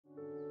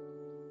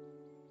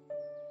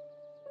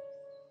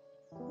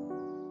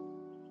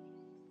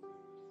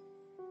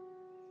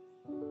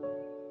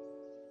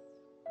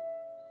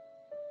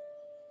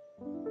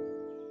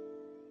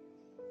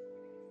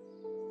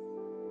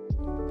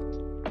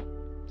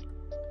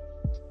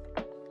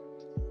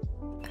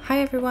Hi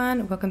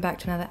everyone, welcome back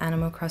to another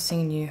Animal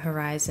Crossing New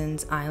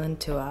Horizons island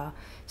tour.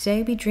 Today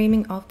we'll be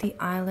dreaming of the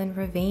island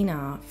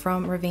Ravina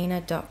from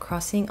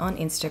ravina.crossing on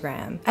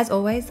Instagram. As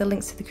always, the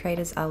links to the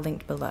creators are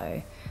linked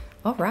below.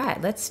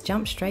 Alright, let's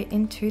jump straight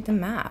into the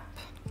map.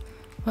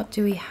 What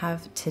do we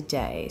have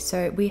today?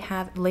 So we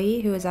have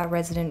Lee, who is our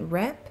resident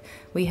rep.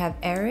 We have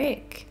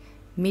Eric,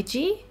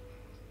 Midgie,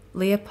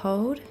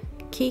 Leopold,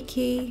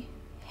 Kiki,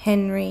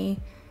 Henry,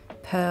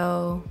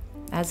 Pearl,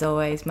 as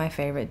always my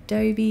favorite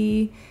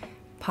Dobie,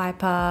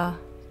 Piper,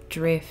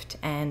 Drift,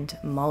 and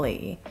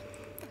Molly.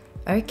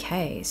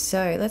 Okay,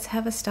 so let's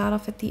have a start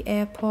off at the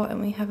airport,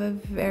 and we have a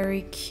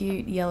very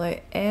cute yellow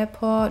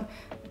airport.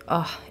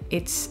 Oh,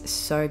 it's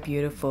so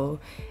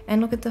beautiful.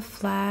 And look at the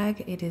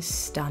flag, it is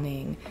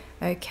stunning.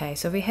 Okay,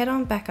 so if we head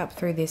on back up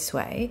through this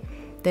way,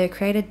 the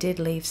creator did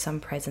leave some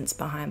presents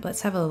behind.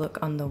 Let's have a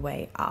look on the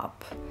way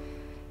up.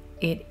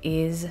 It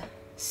is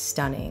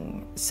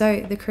stunning. So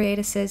the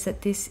creator says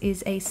that this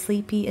is a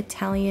sleepy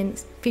Italian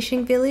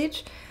fishing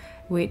village,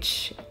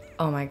 which,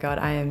 oh my god,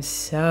 I am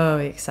so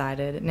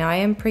excited. Now I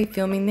am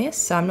pre-filming this,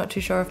 so I'm not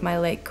too sure if my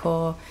lake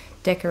core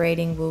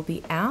decorating will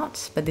be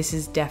out, but this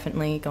is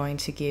definitely going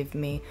to give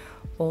me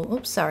all,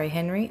 oops, sorry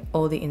Henry,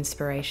 all the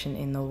inspiration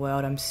in the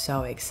world. I'm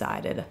so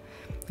excited.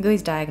 Look at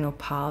these diagonal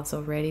paths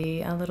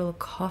already, a little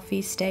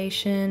coffee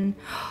station.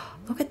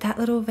 Look at that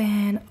little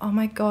van. Oh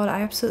my god,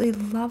 I absolutely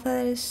love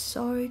that. It is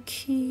so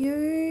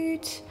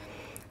cute.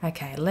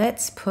 Okay,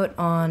 let's put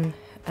on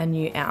a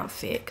new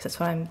outfit, because that's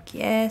what I'm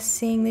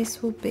guessing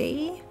this will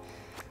be.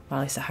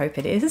 Well, at least I hope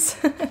it is.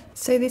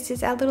 So this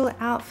is our little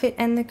outfit,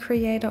 and the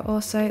creator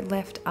also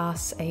left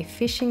us a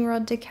fishing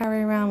rod to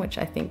carry around, which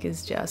I think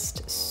is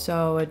just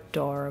so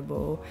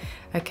adorable.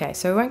 Okay,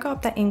 so we won't go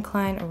up that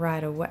incline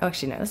right away. Oh,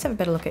 actually no, let's have a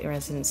better look at your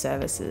resident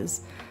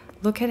services.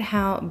 Look at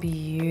how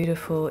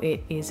beautiful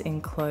it is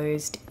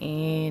enclosed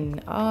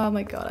in. Oh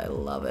my god, I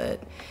love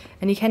it.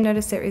 And you can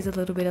notice there is a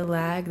little bit of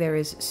lag. There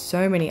is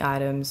so many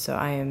items, so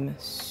I am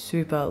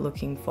super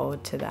looking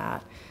forward to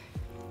that.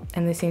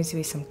 And there seems to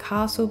be some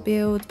castle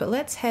builds, but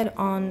let's head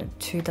on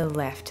to the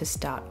left to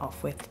start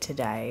off with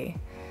today.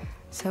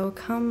 So we'll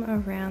come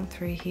around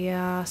through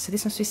here. So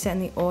this must be set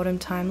in the autumn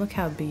time. Look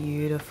how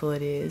beautiful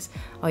it is.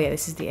 Oh yeah,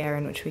 this is the area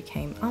in which we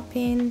came up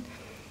in.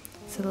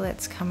 So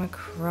let's come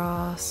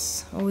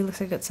across. Oh, it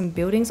looks like we've got some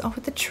buildings. Oh,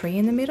 with the tree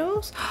in the middle.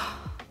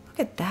 Look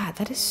at that.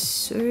 That is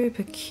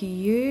super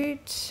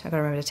cute. I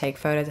gotta remember to take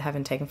photos. I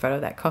haven't taken a photo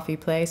of that coffee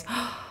place.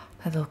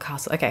 That little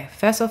castle. Okay,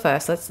 first,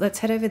 let's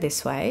head over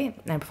this way.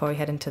 And before we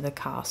head into the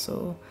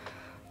castle,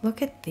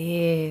 look at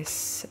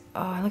this.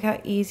 Oh, look how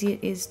easy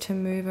it is to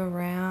move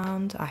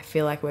around. I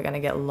feel like we're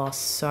gonna get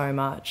lost so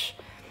much.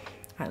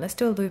 All right, let's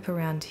do a loop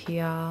around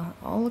here.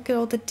 Oh, look at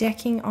all the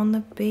decking on the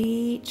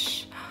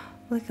beach.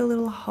 Like a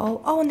little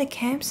hole. Oh, and the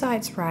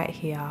campsite's right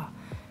here.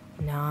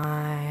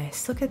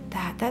 Nice. Look at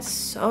that. That's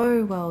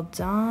so well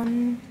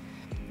done.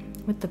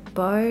 With the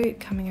boat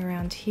coming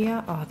around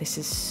here. Oh, this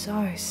is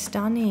so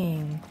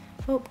stunning.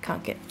 Oh,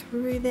 can't get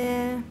through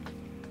there.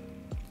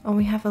 Oh,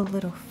 we have a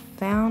little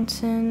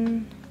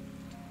fountain.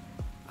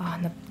 Oh,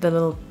 and the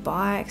little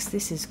bikes.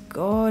 This is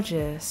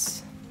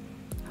gorgeous.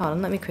 Hold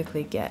on, let me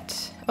quickly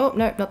get... Oh,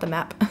 no, not the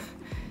map.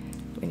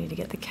 We need to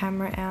get the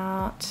camera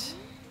out.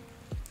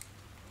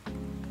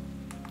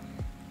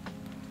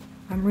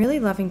 I'm really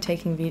loving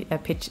taking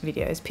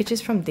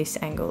pictures from this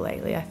angle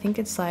lately. I think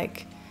it's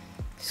like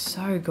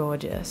so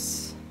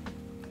gorgeous.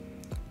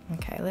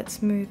 Okay,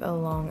 let's move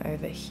along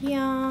over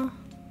here.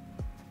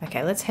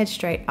 Okay, let's head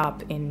straight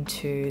up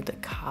into the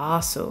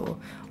castle.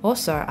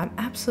 Also, I'm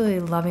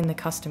absolutely loving the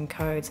custom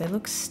codes. They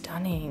look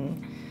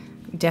stunning.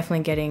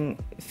 Definitely getting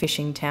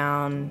fishing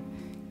town,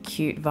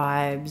 cute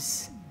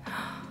vibes.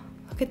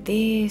 Look at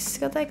this. It's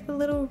got like the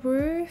little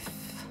roof.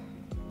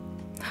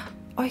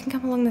 Oh, you can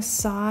come along the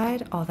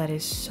side. Oh, that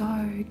is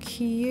so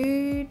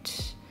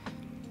cute.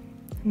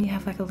 And you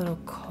have like a little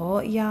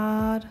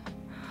courtyard.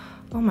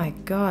 Oh my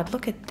god,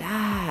 look at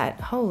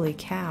that. Holy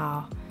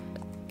cow.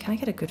 Can I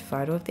get a good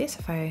photo of this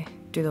if I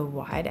do the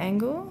wide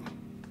angle?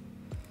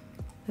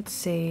 Let's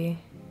see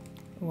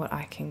what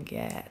I can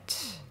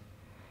get.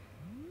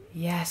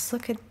 Yes,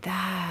 look at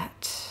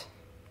that.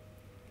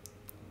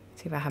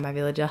 See if I have my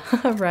villager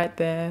right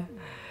there.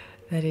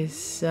 That is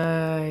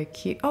so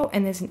cute. Oh,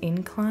 and there's an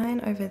incline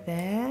over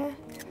there.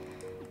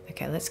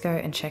 Okay, let's go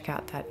and check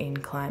out that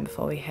incline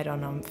before we head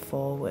on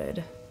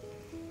forward.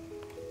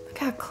 Look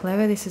how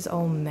clever this is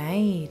all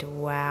made.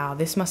 Wow,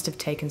 this must have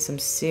taken some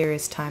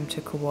serious time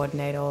to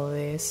coordinate all of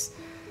this.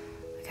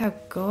 Look how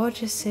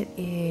gorgeous it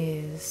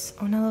is.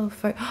 Oh, no little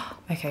photo.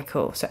 Okay,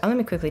 cool. So let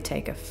me quickly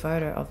take a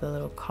photo of the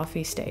little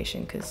coffee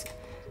station, because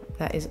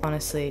that is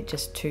honestly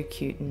just too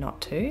cute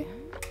not to.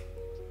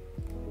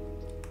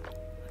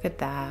 Look at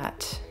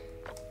that.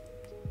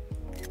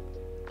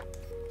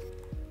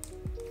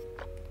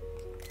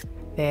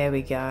 There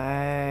we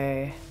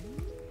go.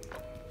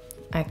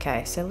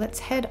 Okay, so let's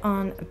head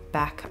on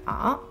back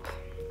up.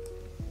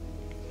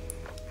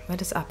 Where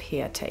does up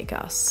here take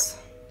us?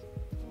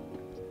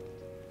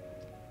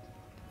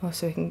 Oh,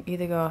 so we can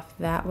either go off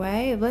that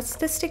way. Let's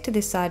stick to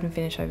this side and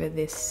finish over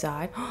this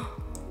side.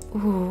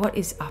 Ooh, what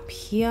is up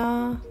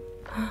here?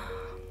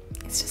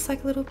 It's just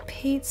like a little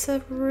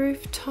pizza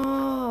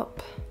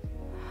rooftop.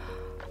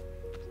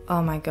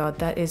 Oh my god,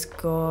 that is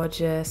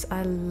gorgeous.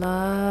 I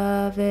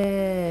love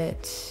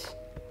it.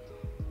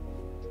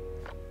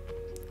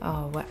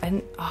 Oh,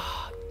 and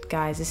oh,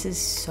 guys, this is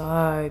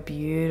so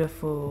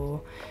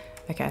beautiful.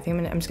 Okay, I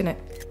think I'm just gonna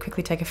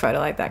quickly take a photo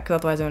like that, because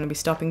otherwise I'm gonna be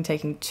stopping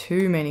taking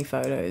too many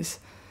photos.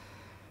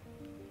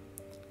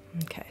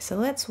 Okay, so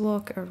let's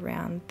walk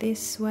around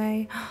this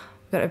way.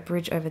 We've got a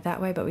bridge over that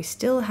way, but we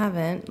still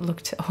haven't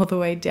looked all the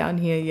way down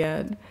here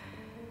yet.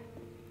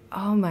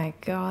 Oh my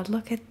god,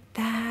 look at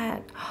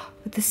that.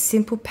 With the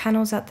simple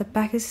panels at the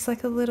back, this is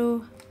like a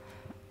little...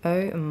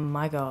 Oh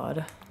my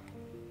god.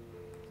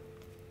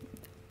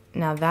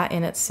 Now that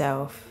in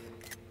itself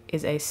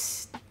is a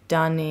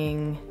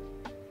stunning...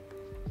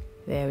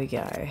 There we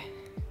go.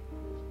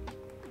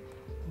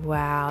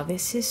 Wow,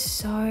 this is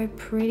so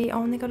pretty.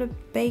 Oh, and they got a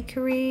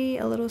bakery,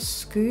 a little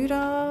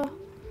scooter.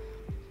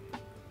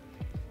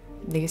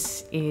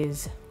 This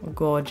is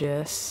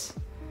gorgeous.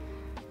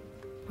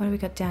 What do we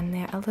got down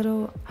there? A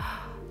little...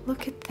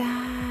 Look at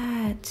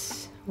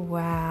that.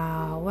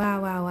 Wow,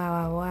 wow, wow, wow,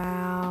 wow,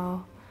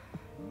 wow.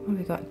 What have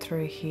we got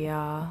through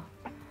here?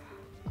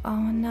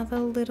 Oh, another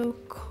little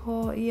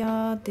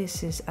courtyard.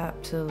 This is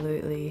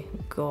absolutely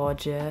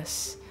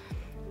gorgeous.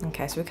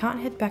 Okay, so we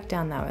can't head back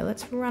down that way.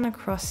 Let's run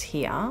across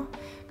here.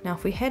 Now,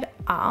 if we head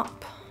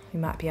up, we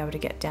might be able to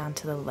get down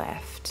to the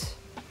left.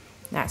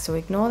 Now, so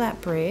ignore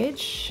that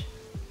bridge.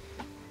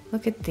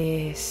 Look at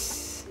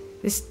this.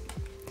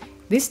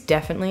 This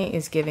definitely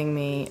is giving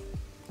me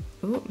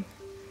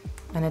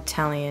an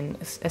Italian,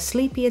 a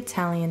sleepy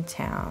Italian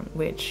town,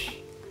 which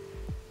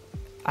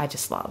I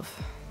just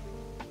love.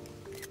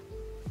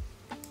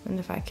 And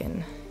if I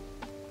can...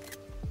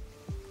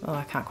 Oh,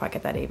 I can't quite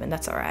get that even.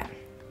 That's all right.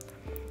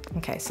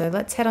 Okay, so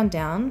let's head on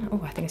down.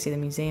 Oh, I think I see the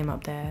museum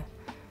up there.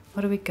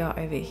 What do we got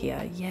over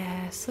here?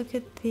 Yes, look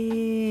at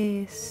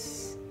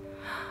this.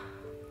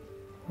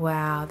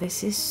 Wow,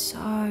 this is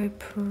so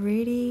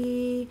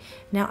pretty.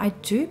 Now, I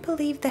do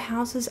believe the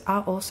houses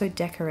are also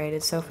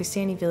decorated, so if we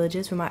see any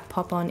villagers, we might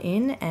pop on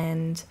in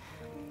and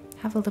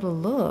have a little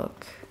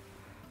look.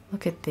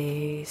 Look at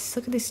this.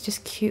 Look at this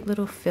just cute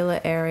little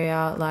filler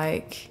area,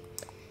 like...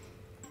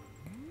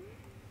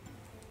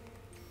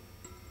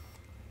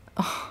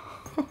 Oh.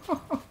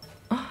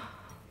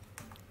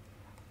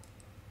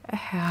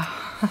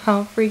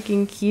 How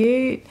freaking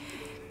cute.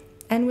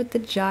 And with the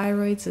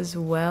gyroids as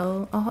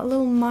well. Oh,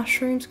 little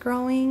mushrooms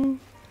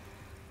growing.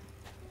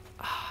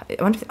 I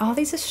wonder if, oh,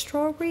 these are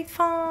strawberry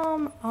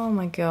farm. Oh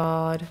my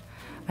god.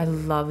 I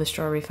love the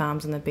strawberry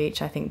farms on the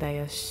beach. I think they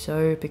are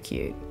super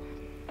cute.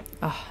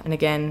 Oh, and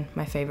again,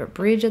 my favorite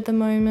bridge at the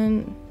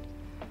moment.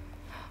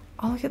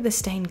 Oh, look at the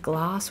stained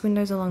glass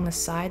windows along the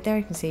side there.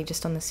 You can see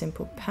just on the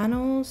simple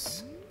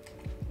panels.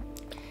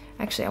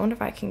 Actually, I wonder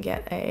if I can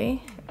get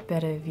a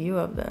better view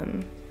of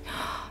them.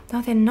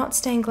 No, they're not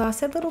stained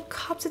glass. They're little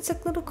cups. It's a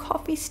little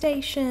coffee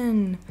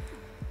station.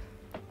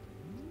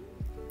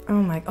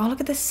 Oh my... Oh, look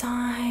at the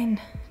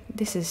sign.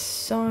 This is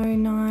so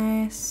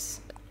nice.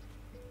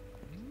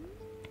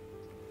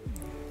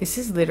 This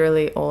is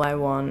literally all I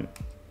want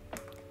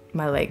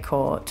my lake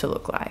core to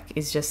look like.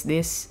 Is just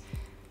this.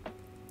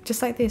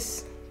 Just like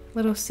this.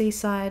 Little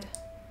seaside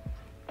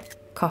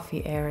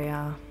coffee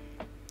area.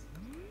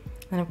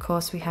 And of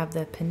course we have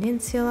the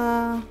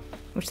peninsula,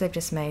 which they've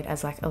just made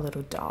as like a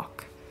little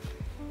dock.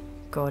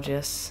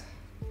 Gorgeous.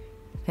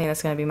 I think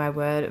that's going to be my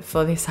word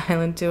for this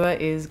island tour,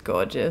 is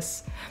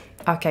gorgeous.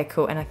 Okay,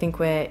 cool. And I think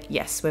we're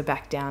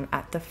back down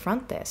at the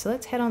front there. So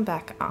let's head on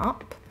back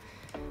up.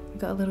 We've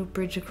got a little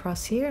bridge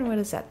across here, and where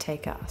does that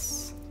take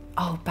us?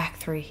 Oh, back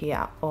through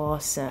here.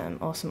 Awesome,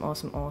 awesome,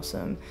 awesome,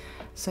 awesome.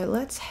 So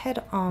let's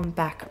head on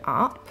back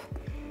up.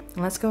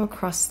 And let's go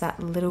across that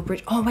little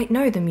bridge. Oh, wait,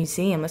 no, the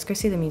museum. Let's go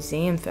see the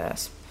museum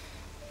first.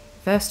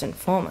 First and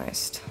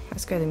foremost,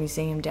 let's go to the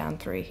museum down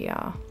through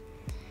here.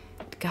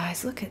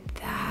 Guys, look at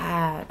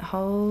that.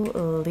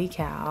 Holy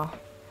cow.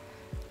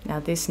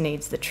 Now this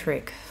needs the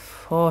trick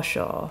for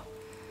sure.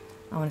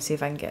 I want to see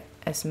if I can get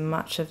as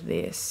much of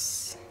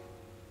this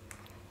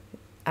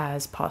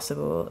as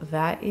possible.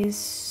 That is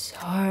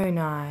so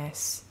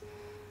nice.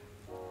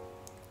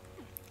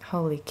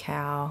 Holy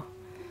cow.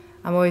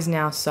 I'm always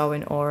now so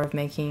in awe of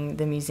making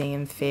the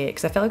museum fit,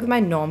 because I felt like with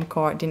my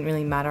normcore it didn't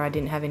really matter. I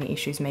didn't have any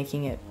issues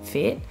making it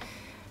fit.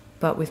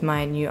 But with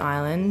my new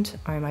island,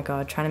 oh my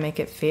god, trying to make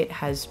it fit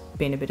has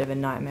been a bit of a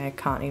nightmare,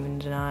 can't even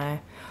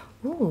deny.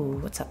 Ooh,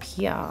 what's up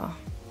here?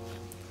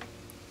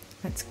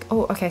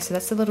 Oh, okay, so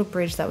that's the little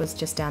bridge that was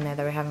just down there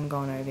that we haven't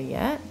gone over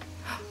yet.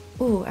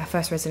 Ooh, our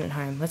first resident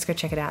home. Let's go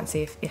check it out and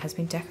see if it has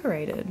been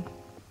decorated.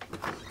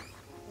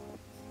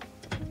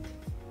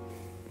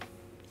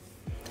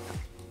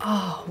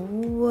 Oh,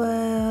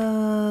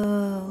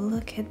 whoa,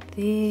 look at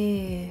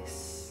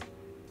this.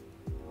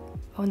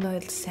 Oh no,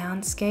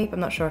 soundscape. I'm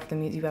not sure if you'll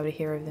be able to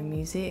hear over the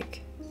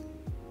music.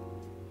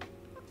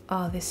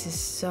 Oh, this is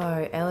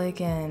so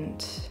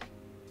elegant.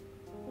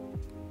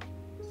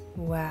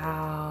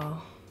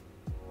 Wow.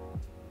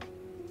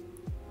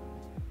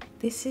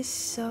 This is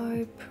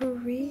so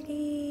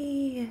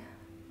pretty.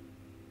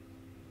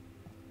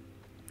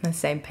 The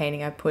same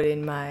painting I put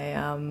in my,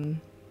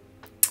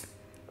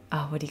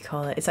 oh, what do you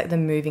call it? It's like the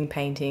moving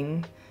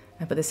painting.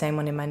 I put the same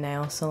one in my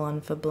nail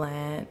salon for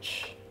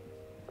Blanche.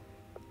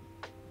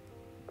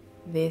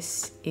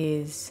 This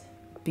is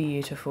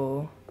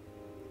beautiful.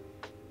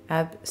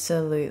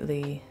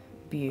 Absolutely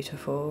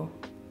beautiful.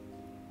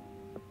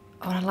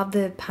 Oh, and I love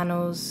the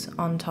panels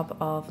on top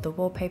of the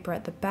wallpaper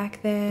at the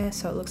back there,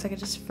 so it looks like it's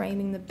just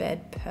framing the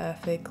bed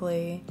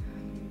perfectly.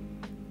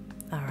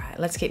 All right,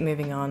 let's keep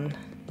moving on.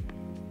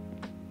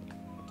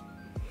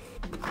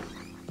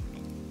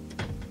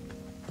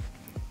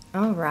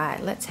 All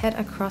right, let's head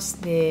across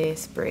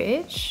this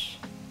bridge.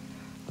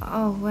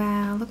 Oh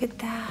wow, look at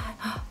that.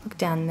 Look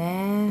down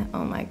there.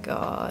 Oh my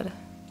God.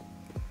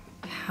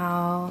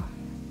 How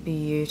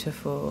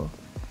beautiful.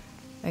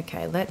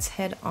 Okay, let's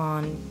head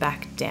on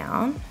back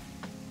down.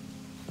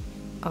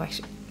 Oh,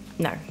 actually,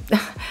 no.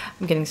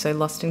 I'm getting so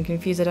lost and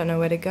confused, I don't know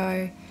where to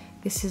go.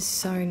 This is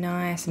so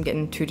nice. I'm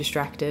getting too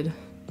distracted.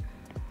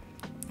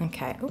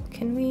 Okay, oh,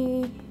 can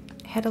we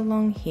head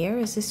along here?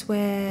 Is this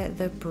where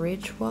the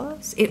bridge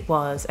was? It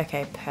was.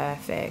 Okay,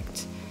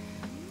 perfect.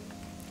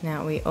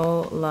 Now, we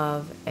all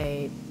love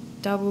a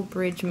double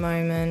bridge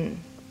moment.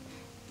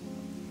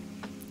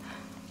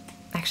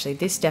 Actually,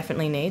 this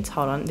definitely needs,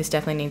 hold on, this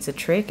definitely needs a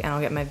trick, and I'll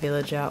get my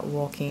villager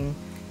walking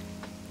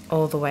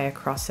all the way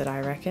across it, I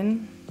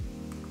reckon.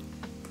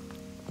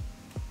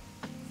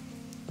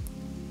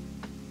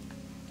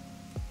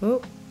 Ooh.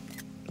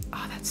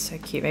 Oh, that's so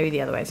cute. Maybe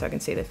the other way so I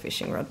can see the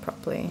fishing rod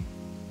properly.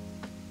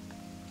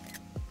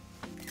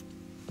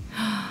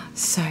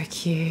 So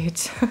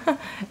cute.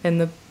 And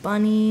the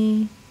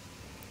bunny.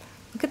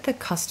 Look at the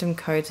custom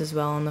codes as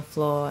well on the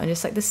floor, and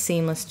just like the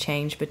seamless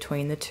change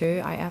between the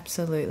two. I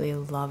absolutely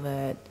love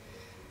it.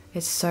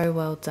 It's so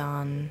well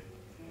done.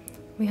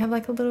 We have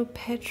like a little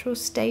petrol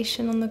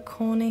station on the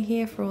corner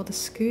here for all the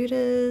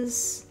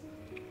scooters.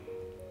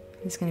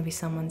 It's going to be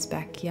someone's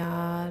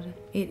backyard.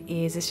 It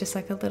is. It's just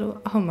like a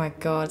little, oh my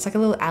God, it's like a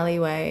little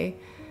alleyway.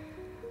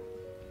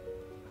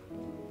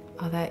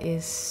 Oh, that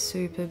is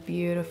super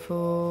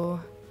beautiful.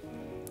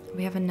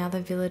 We have another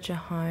villager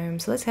home.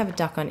 So let's have a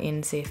duck on in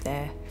and see if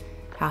their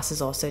house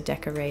is also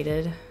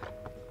decorated.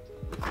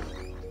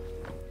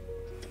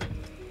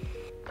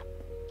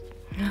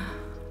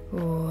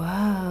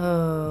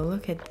 Whoa,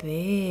 look at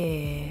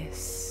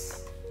this.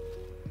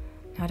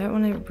 Now, I don't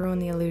want to ruin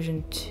the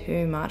illusion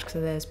too much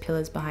because there's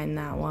pillars behind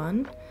that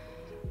one.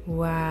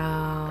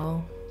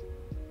 Wow.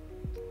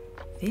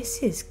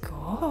 This is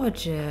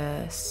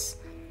gorgeous.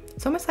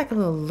 It's almost like a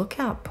little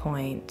lookout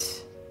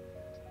point.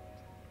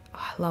 Oh,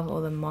 I love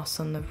all the moss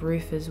on the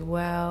roof as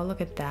well.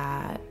 Look at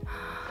that.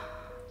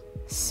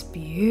 It's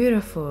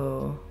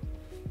beautiful.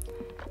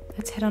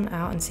 Let's head on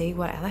out and see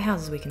what other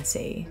houses we can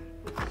see.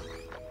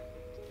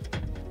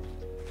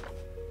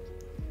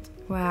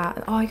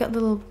 Wow. Oh, you got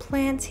little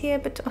plants here,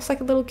 but it's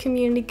like a little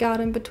community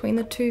garden between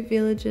the two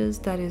villages.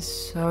 That is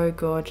so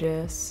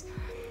gorgeous.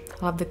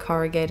 I love the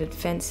corrugated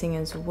fencing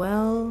as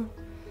well.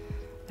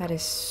 That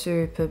is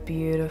super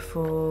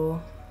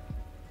beautiful.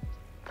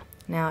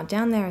 Now,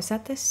 down there, is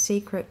that the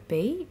secret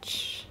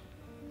beach?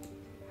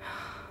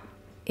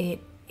 It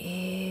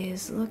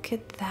is. Look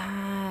at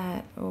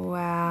that.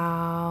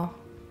 Wow.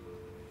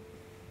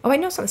 Oh, wait,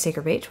 no, it's not the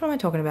secret beach. What am I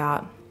talking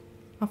about?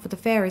 Oh, for the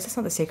fairies. That's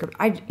not the secret.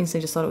 I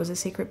instantly just thought it was a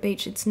secret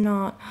beach. It's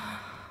not.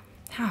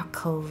 How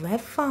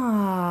clever.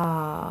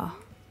 I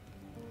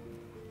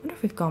wonder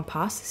if we've gone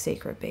past the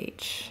secret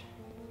beach.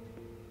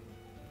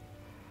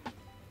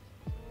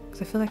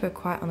 Because I feel like we're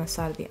quite on the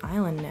side of the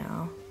island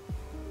now.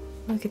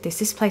 Look at this.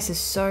 This place is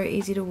so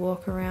easy to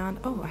walk around.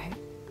 Oh,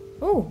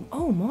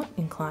 oh, more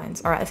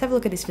inclines. All right, let's have a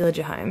look at this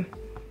villager home.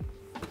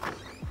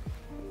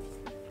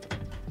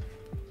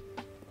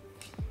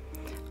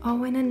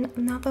 Oh, and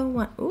another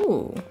one.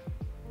 Ooh.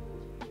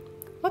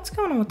 What's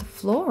going on with the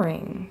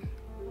flooring?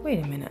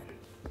 Wait a minute.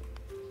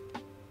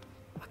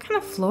 What kind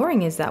of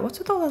flooring is that? What's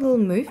with all that little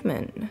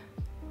movement?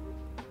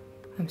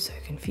 I'm so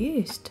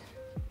confused.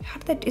 How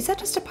did that, is that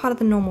just a part of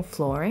the normal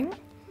flooring?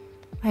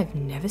 I've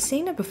never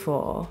seen it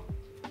before.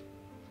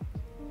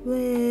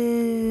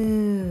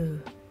 Whoa.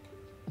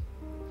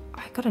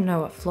 I gotta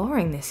know what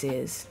flooring this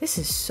is. This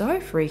is so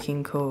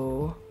freaking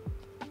cool.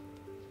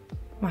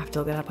 Might have to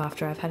look it up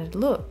after I've had a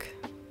look.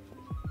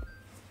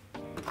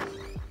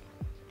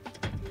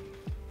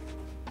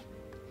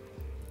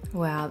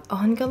 Wow. Oh,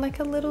 and got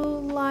like a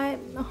little light.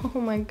 Oh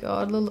my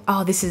God.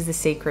 Oh, this is the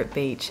secret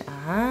beach.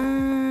 Ah.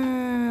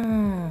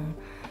 And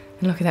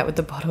look at that with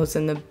the bottles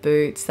and the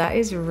boots. That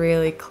is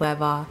really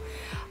clever.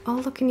 Oh,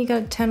 look, and you got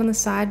to turn on the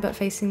side but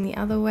facing the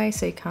other way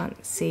so you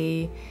can't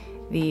see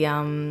the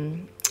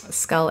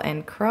skull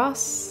and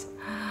cross.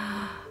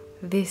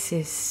 This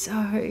is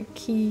so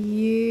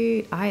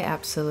cute. I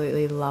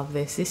absolutely love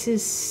this. This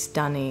is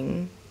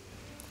stunning.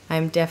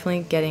 I'm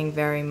definitely getting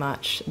very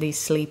much the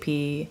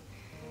sleepy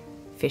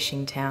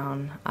fishing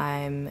town.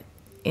 I'm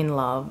in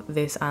love.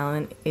 This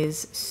island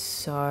is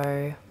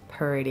so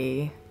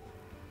pretty.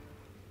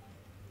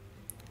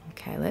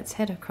 Okay, let's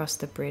head across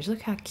the bridge.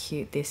 Look how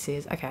cute this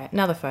is. Okay,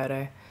 another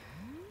photo.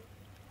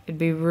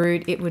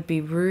 It would be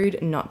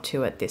rude not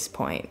to at this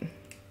point.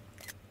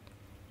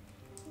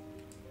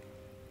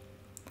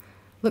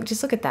 Look,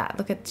 just look at that.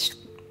 Look at,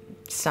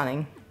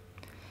 stunning.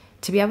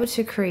 To be able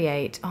to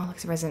create, oh, look,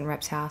 it's the resident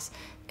rep's house.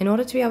 In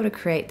order to be able to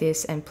create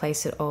this and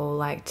place it all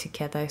like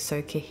together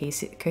so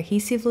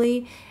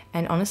cohesively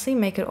and honestly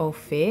make it all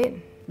fit,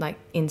 like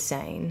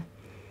insane.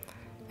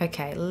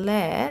 Okay,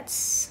 let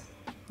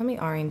me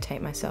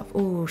orientate myself.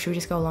 Oh, should we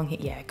just go along here?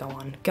 Yeah, go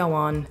on, go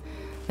on.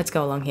 Let's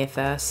go along here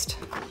first.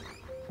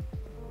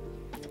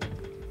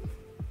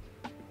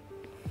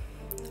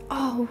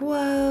 Oh,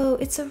 whoa,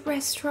 it's a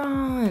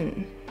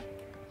restaurant.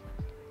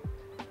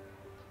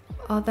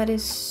 Oh, that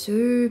is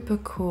super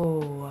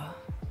cool.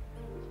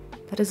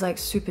 That is like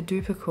super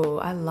duper cool.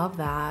 I love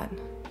that.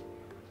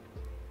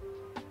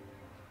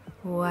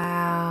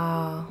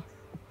 Wow.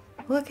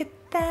 Look at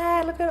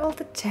that. Look at all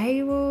the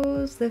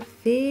tables, the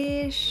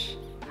fish.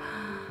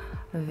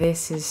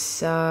 This is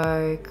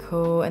so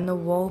cool. And the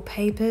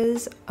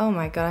wallpapers. Oh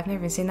my God, I've never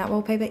even seen that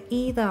wallpaper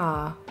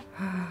either.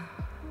 I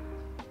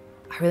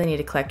really need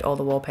to collect all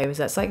the wallpapers.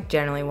 That's like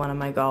generally one of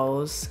my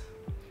goals.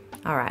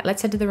 All right,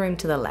 let's head to the room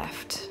to the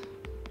left.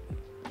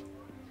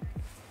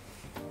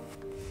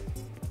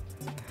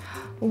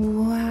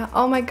 Wow,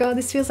 oh my God,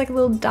 this feels like a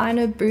little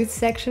diner booth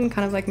section,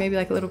 kind of like maybe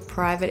like a little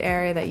private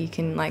area that you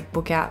can like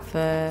book out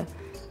for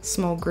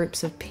small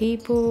groups of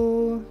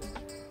people.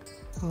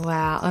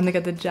 Wow, and they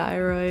got the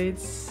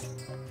gyroids.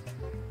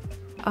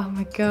 Oh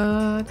my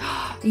God.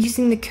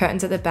 Using the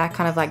curtains at the back,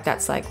 kind of like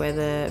that's like where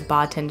the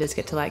bartenders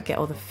get to like get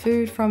all the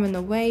food from and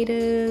the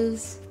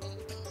waiters.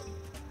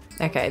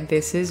 Okay,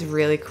 this is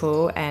really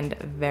cool and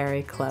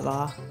very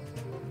clever.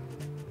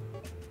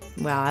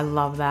 Wow, I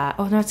love that.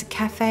 Oh no, it's a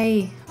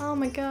cafe. Oh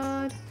my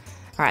God.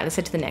 All right, let's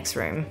head to the next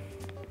room.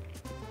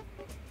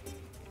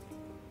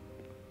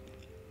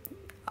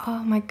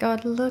 Oh my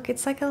God, look,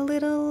 it's like a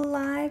little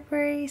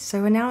library.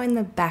 So we're now in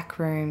the back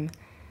room.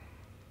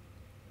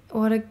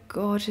 What a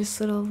gorgeous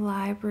little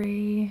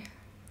library.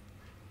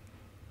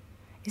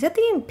 Is that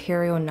the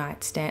Imperial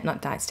nightstand,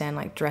 not nightstand,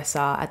 like dresser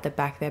at the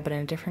back there, but in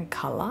a different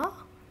color?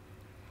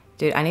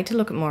 Dude, I need to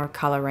look at more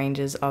color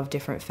ranges of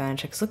different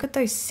furniture, because look at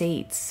those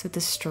seats with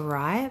the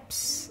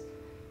stripes.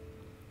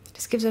 It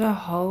just gives it a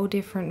whole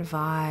different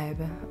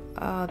vibe.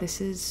 Oh,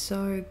 this is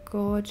so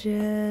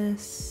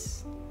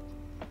gorgeous.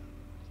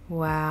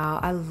 Wow,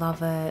 I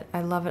love it.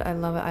 I love it, I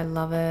love it, I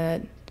love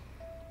it.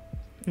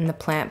 And the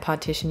plant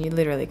partition, you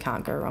literally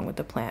can't go wrong with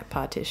the plant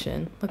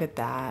partition. Look at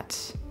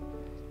that.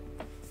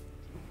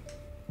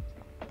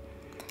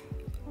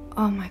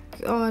 Oh my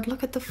God,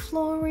 look at the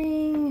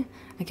flooring.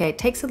 Okay, it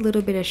takes a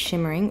little bit of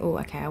shimmering. Oh,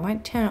 okay, I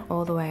won't turn it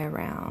all the way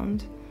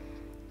around.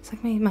 It's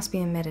like maybe it must be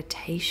a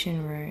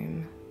meditation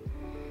room.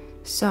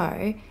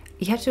 So,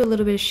 you have to do a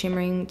little bit of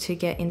shimmering to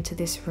get into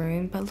this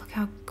room, but look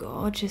how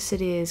gorgeous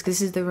it is. Because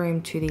this is the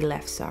room to the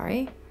left,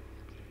 sorry.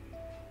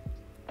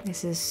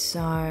 This is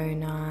so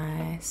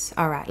nice.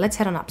 All right, let's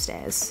head on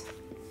upstairs.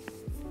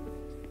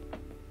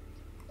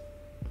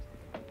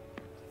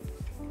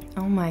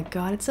 Oh my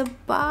God, it's a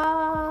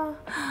bar.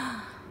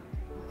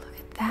 Look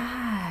at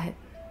that.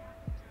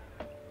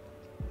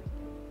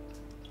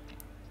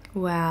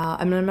 Wow,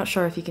 I mean, I'm not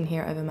sure if you can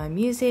hear it over my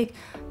music,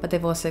 but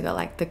they've also got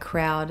like the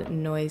crowd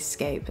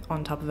noisescape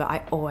on top of it.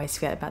 I always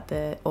forget about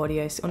the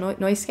audio or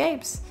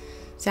noisescapes.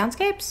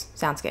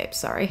 Soundscapes,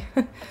 sorry.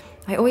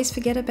 I always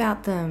forget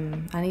about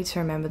them. I need to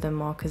remember them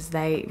more because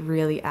they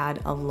really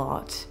add a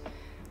lot.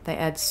 They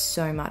add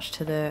so much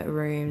to the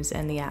rooms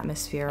and the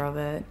atmosphere of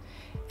it.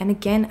 And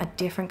again, a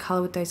different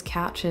color with those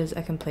couches,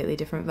 a completely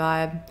different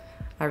vibe.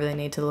 I really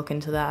need to look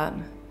into that.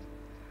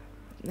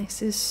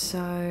 This is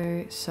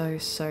so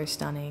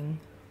stunning.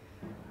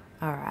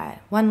 All right,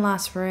 one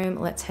last room.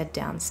 Let's head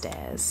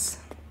downstairs.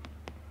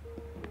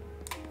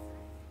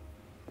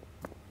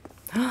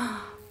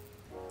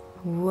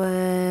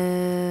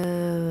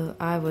 Whoa,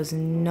 I was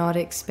not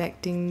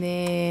expecting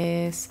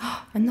this.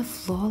 And the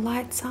floor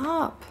lights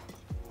up.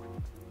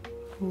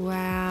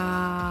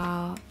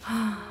 Wow.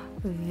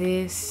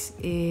 This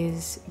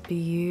is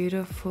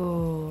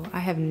beautiful. I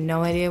have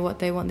no idea what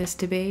they want this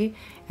to be,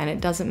 and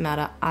it doesn't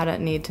matter. I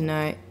don't need to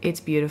know. It's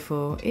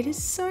beautiful. It is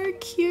so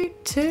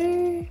cute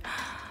too.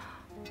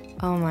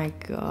 Oh my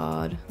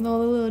God. All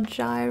the little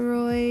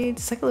gyroids.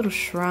 It's like a little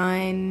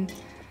shrine.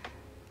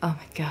 Oh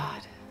my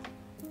God.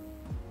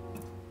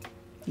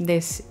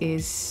 This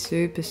is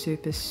super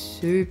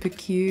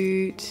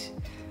cute.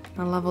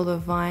 I love all the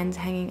vines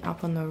hanging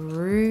up on the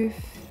roof.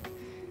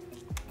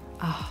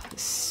 Oh,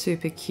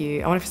 super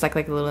cute. I wonder if it's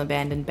like a little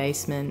abandoned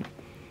basement.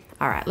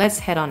 All right, let's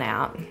head on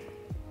out.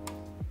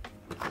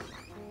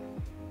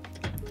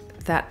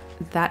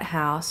 That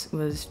house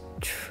was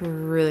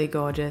truly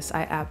gorgeous.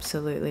 I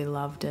absolutely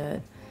loved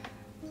it.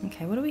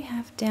 Okay, what do we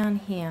have down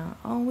here?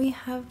 Oh, we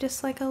have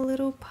just like a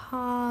little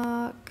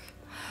park.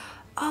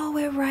 Oh,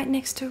 we're right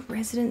next to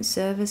resident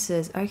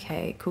services.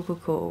 Okay,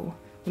 cool.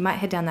 We might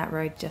head down that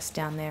road just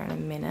down there in a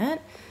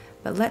minute.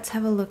 But let's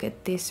have a look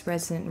at this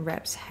resident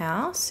rep's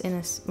house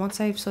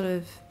once I've sort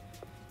of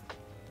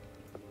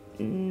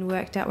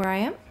worked out where I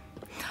am.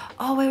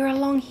 Oh, we were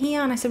along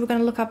here and I said we're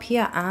going to look up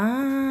here.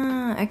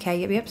 Ah,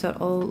 okay, yep, so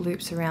it all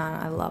loops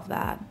around. I love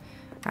that.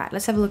 All right,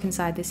 let's have a look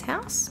inside this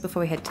house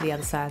before we head to the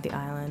other side of the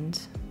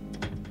island.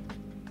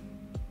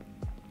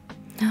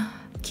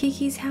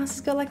 Kiki's house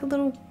has got like a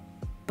little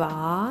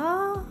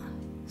bar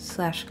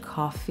 /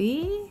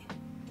 coffee.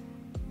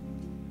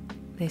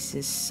 This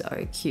is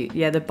so cute.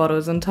 Yeah, the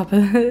bottle's on top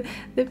of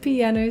the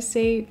piano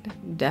seat.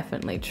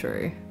 Definitely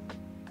true.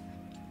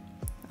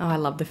 Oh, I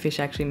love the fish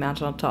actually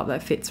mounted on top.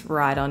 That fits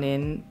right on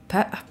in.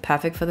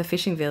 Perfect for the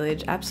fishing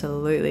village.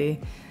 Absolutely.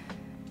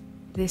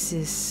 This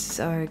is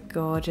so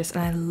gorgeous.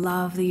 And I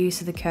love the use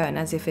of the curtain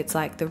as if it's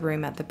like the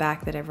room at the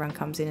back that everyone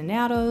comes in and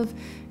out of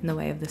in the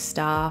way of the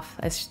staff.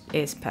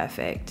 It's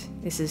perfect.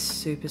 This is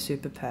super,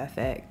 super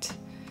perfect.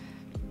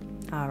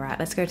 All right,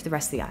 let's go to the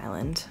rest of the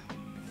island.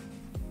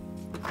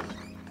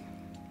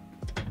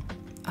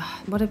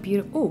 Oh, what a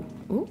beautiful...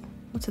 Ooh,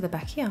 what's at the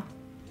back here?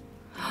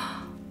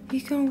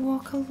 You can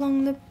walk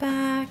along the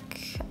back.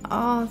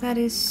 Oh, that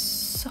is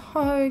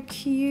so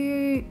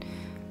cute.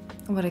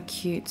 What a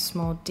cute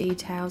small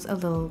details. A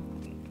little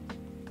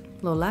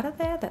ladder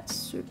there. That's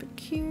super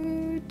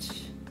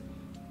cute.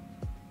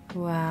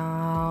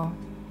 Wow.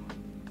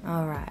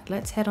 All right,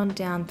 let's head on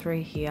down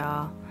through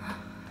here.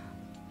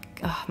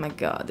 Oh my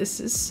God, this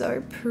is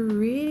so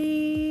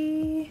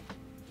pretty.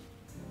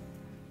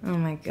 Oh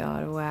my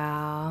God,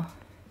 wow.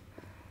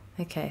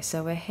 Okay,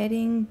 so we're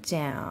heading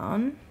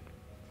down.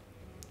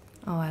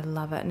 Oh, I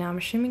love it. Now I'm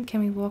assuming,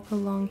 can we walk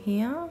along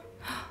here?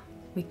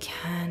 We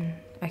can.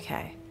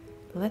 Okay,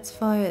 let's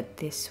follow it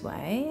this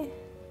way.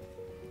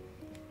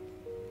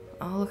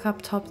 Oh, look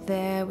up top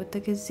there with the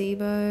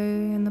gazebo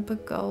and the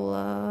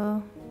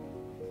pergola.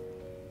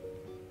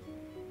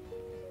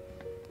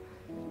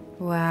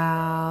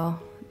 Wow,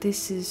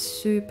 this is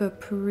super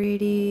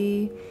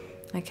pretty.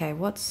 Okay,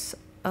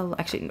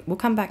 actually, we'll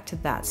come back to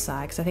that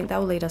side because I think that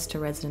will lead us to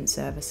resident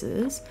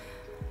services.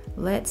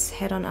 Let's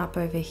head on up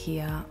over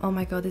here. Oh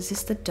my God, is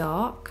this the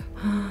dock?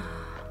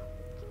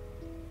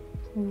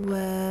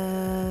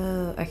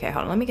 Whoa. Okay,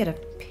 hold on, let me get a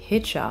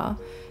picture.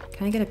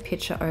 Can I get a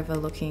picture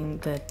overlooking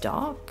the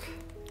dock?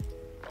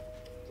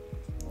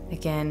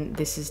 Again,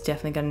 this is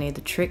definitely gonna need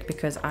the trick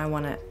because I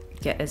wanna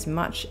get as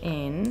much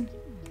in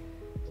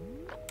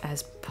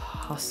as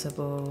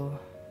possible.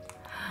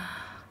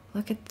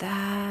 Look at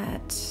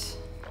that.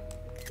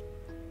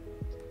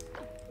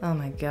 Oh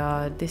my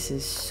God, this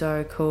is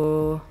so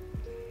cool.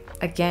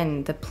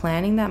 Again, the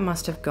planning that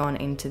must have gone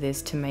into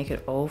this to make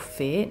it all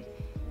fit,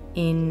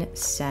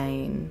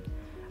 insane.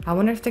 I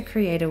wonder if the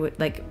creator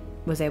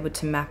was able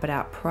to map it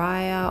out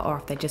prior or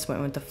if they just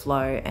went with the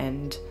flow,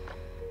 and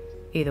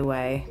either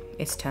way,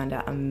 it's turned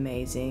out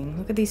amazing.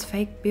 Look at these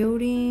fake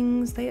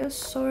buildings. They are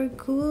so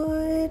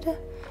good.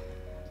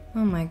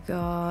 Oh my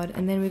God.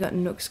 And then we got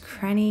Nook's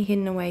Cranny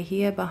hidden away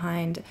here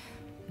behind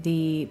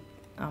the,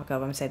 oh God,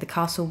 I'm gonna say the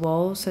castle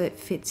wall, so it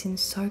fits in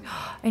so,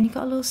 and you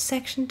got a little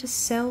section to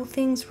sell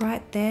things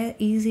right there,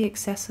 easy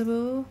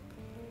accessible.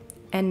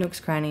 And Nook's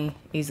Cranny,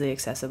 easily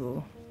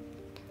accessible.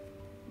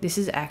 This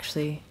is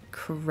actually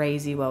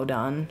crazy well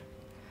done.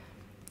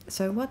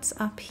 So what's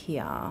up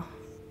here?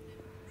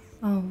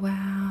 Oh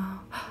wow.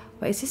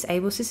 Wait, is this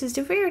Able Sisters?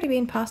 Have we already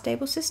been past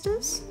Able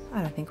Sisters?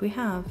 I don't think we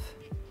have.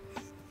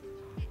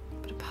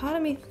 But a part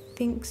of me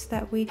thinks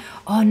that we,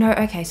 oh no,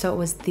 okay, so it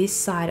was this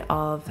side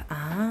of,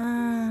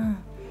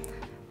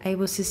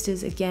 Able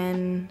Sisters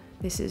again.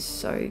 This is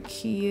so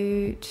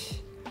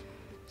cute.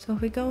 So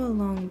if we go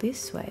along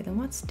this way, then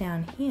what's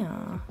down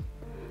here?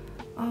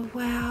 Oh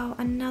wow,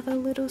 another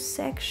little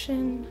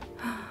section.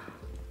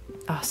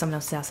 Oh, someone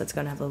else's house. Let's go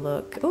and have a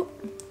look. Oh.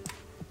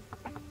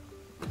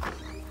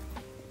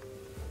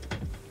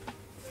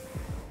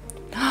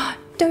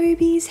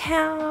 Dobie's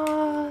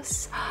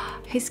house.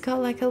 He's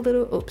got like a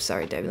little, oops,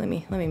 sorry Dobie, let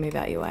me move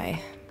out your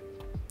way.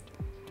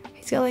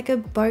 He's got like a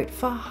boat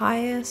for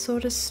hire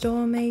sort of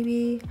store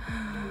maybe.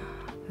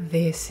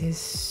 This is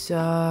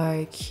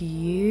so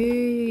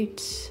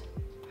cute.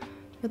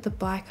 Got the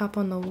bike up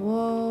on the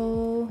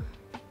wall.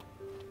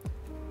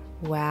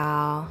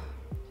 Wow.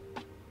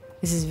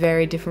 This is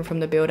very different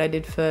from the build I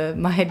did for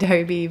my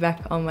Adobe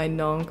back on my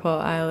Normcore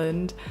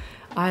island.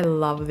 I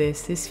love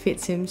this. This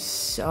fits him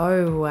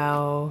so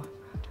well.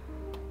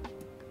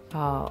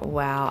 Oh,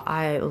 wow.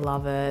 I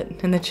love it.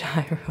 And the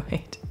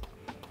gyroid.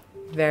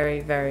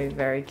 Very, very,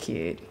 very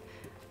cute.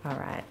 All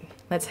right.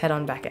 Let's head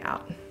on back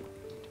out.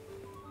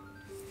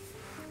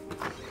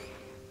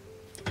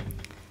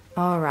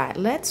 All right.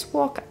 Let's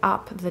walk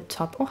up the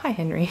top. Oh, hi,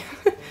 Henry.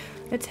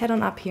 Let's head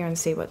on up here and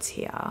see what's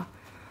here.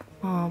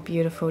 Oh,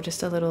 beautiful.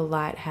 Just a little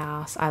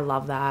lighthouse. I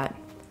love that.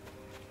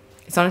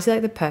 It's honestly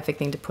like the perfect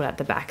thing to put at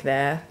the back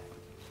there.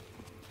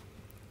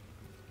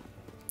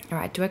 All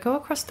right, do I go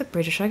across the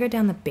bridge or should I go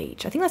down the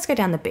beach? I think let's go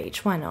down the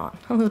beach. Why not?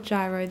 A little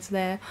gyroids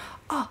there.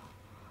 Oh,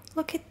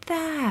 look at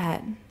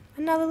that.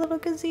 Another little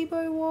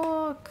gazebo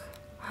walk.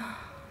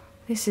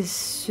 This is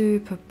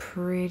super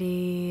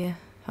pretty.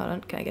 Hold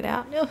on, can I get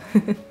out? No.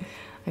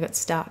 I got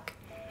stuck.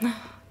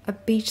 A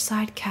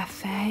beachside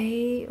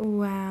cafe.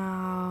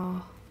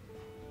 Wow.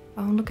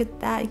 Oh, look at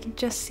that. You can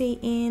just see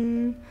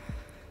in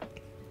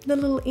the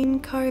little inn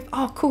cove.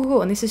 Oh, cool,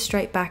 cool. And this is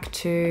straight back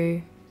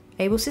to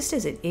Able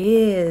Sisters. It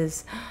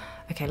is.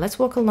 Okay, let's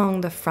walk along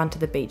the front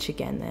of the beach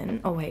again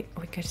then. Oh, wait.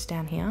 Oh, it goes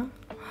down here.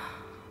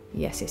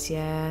 Yes, yes,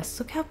 yes.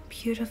 Look how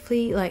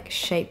beautifully like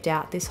shaped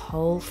out this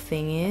whole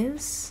thing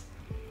is.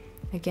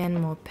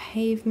 Again, more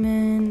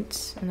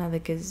pavement, another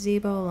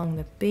gazebo along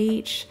the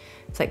beach.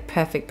 It's like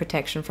perfect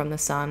protection from the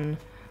sun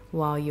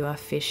while you are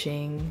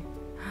fishing.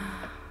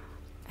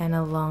 And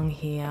along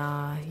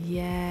here,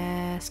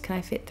 yes. Can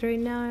I fit through?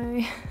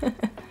 No. I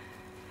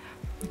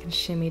can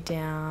shimmy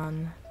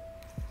down.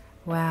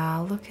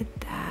 Wow, look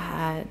at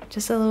that.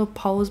 Just the little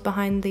poles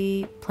behind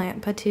the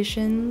plant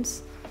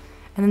partitions.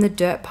 And then the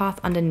dirt path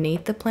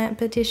underneath the plant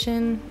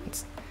partition.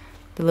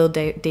 The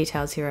little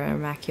details here are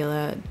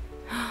immaculate.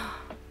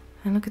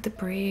 And look at the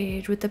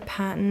bridge with the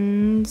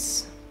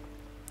patterns.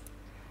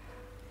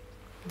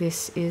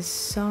 This is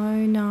so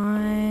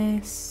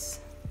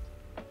nice.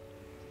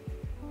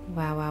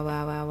 Wow, wow,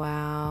 wow, wow,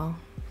 wow.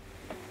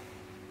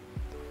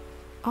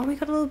 Oh, we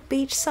got a little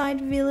beachside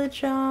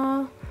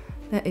villager.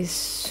 That is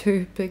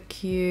super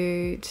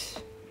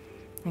cute.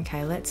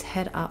 Okay, let's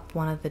head up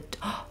one of the...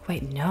 Oh,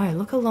 wait, no,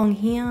 look along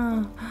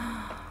here.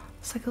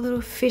 It's like a little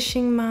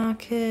fishing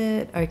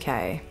market.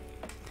 Okay.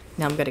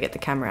 Now I'm going to get the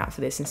camera out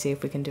for this and see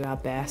if we can do our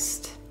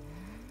best.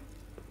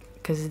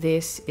 Because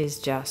this is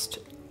just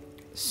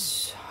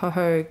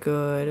so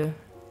good.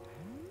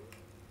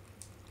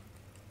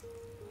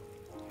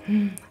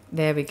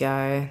 There we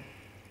go.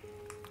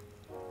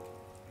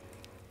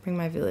 Bring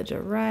my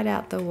villager right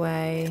out the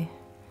way.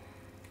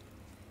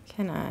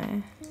 Can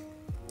I?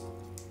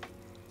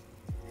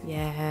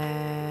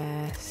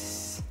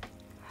 Yes.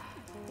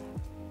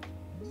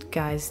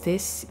 Guys,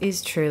 this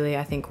is truly,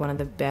 I think, one of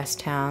the best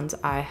towns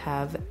I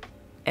have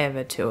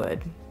ever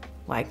toured.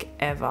 Like,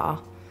 ever.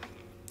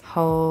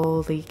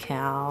 Holy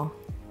cow.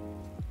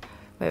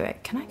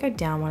 Wait, can I go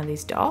down one of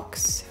these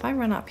docks? If I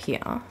run up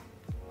here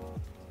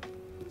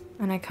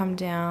and I come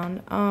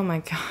down, oh my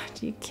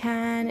god, you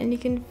can, and you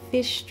can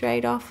fish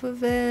straight off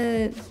of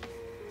it.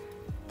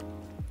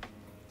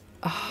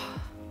 Oh,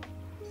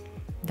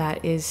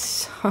 that is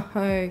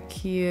so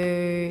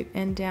cute.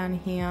 And down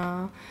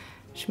here,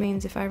 which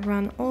means if I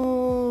run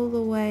all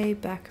the way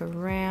back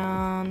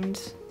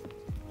around,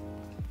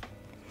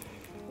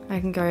 I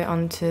can go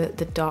onto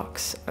the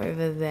docks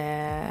over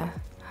there.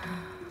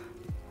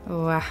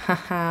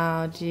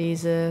 Wow,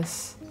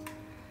 Jesus.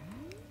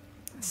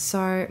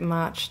 So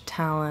much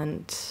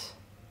talent.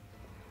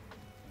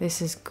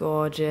 This is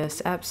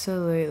gorgeous,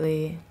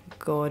 absolutely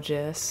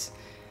gorgeous.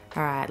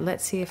 All right,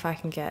 let's see if I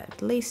can get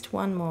at least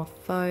one more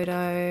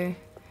photo.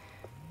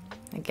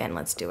 Again,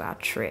 let's do our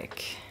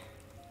trick.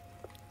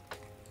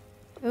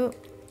 Oh,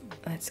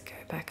 let's go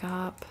back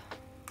up.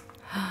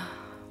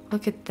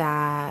 Look at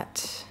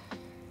that.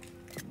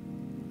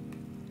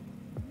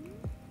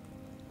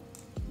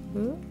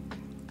 Ooh.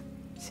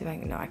 See if I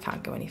can, no, I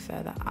can't go any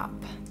further up.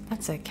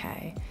 That's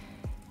okay.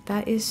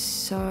 That is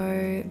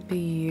so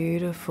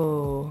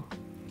beautiful.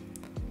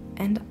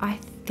 And I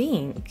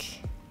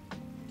think,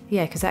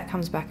 yeah, because that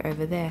comes back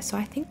over there. So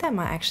I think that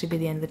might actually be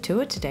the end of the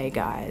tour today,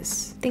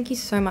 guys. Thank you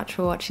so much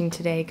for watching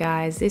today,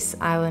 guys. This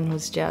island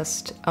was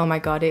just, oh my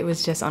god, it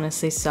was just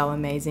honestly so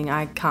amazing.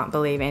 I can't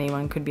believe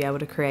anyone could be able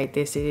to create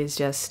this. It is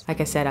just,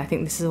 like I said, I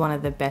think this is one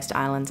of the best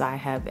islands I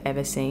have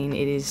ever seen.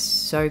 It is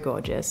so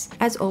gorgeous.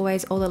 As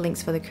always, all the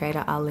links for the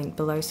creator are linked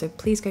below, so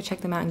please go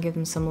check them out and give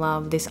them some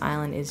love. This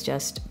island is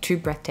just too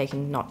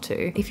breathtaking not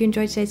to. If you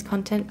enjoyed today's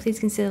content, please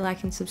consider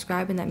liking and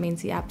subscribing. That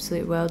means the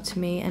absolute world to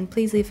me. And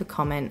please leave a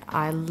comment.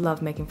 I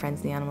love making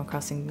friends in the Animal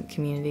Crossing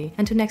community.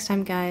 Until next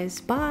time,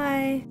 guys,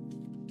 bye!